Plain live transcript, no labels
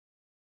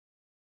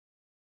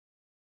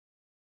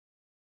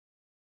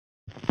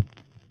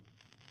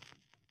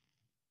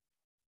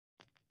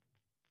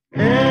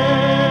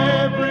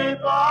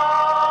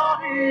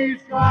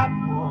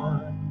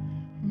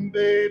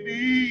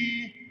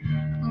baby,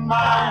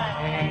 my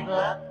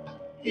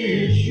hang-up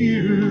is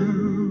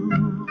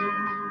you.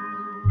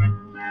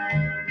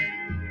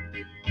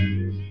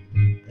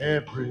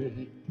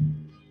 Everybody's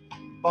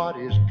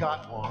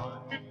got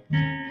one,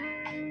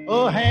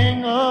 a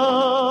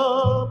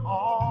hang-up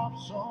of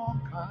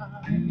some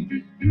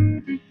kind.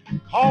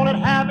 Call it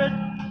habit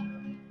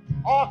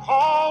or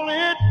call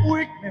it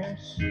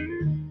weakness.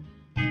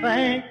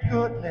 Thank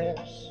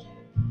goodness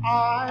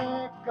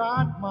I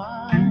got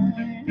mine.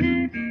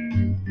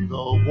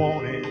 The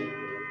wanting,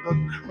 the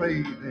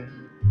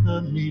craving,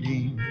 the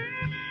needing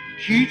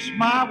keeps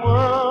my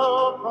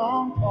world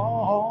from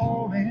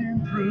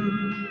falling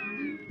through.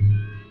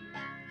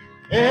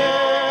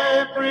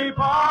 Everybody's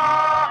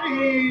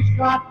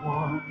got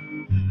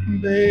one,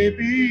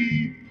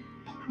 baby,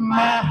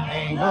 my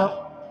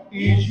hang-up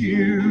is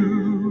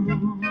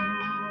you.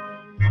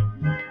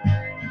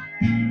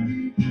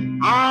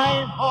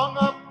 I'm hung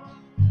up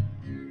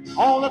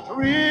on the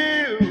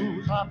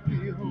thrills I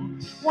feel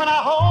when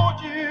I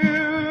hold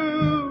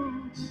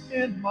you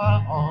in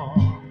my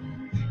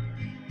arms.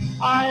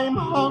 I'm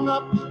hung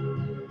up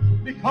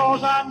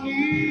because I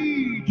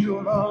need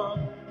your love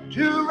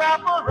to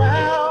wrap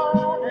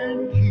around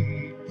and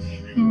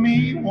keep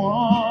me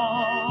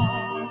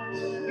warm.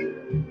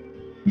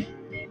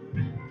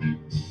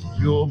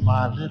 You're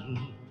my little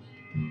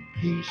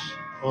piece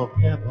of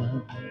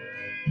heaven.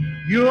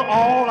 You're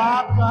all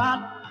I've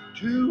got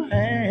to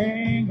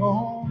hang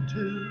on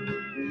to.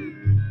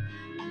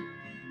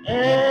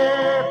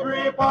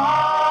 Everybody's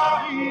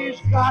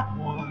got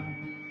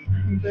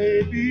one,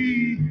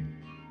 baby,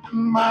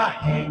 my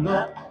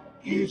hang-up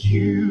is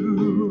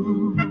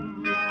you.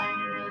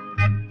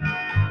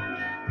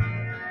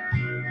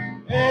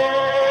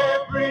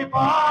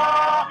 Everybody's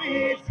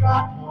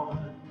got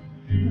one,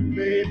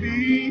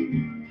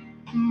 baby,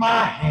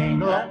 my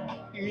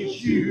hang-up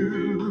is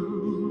you.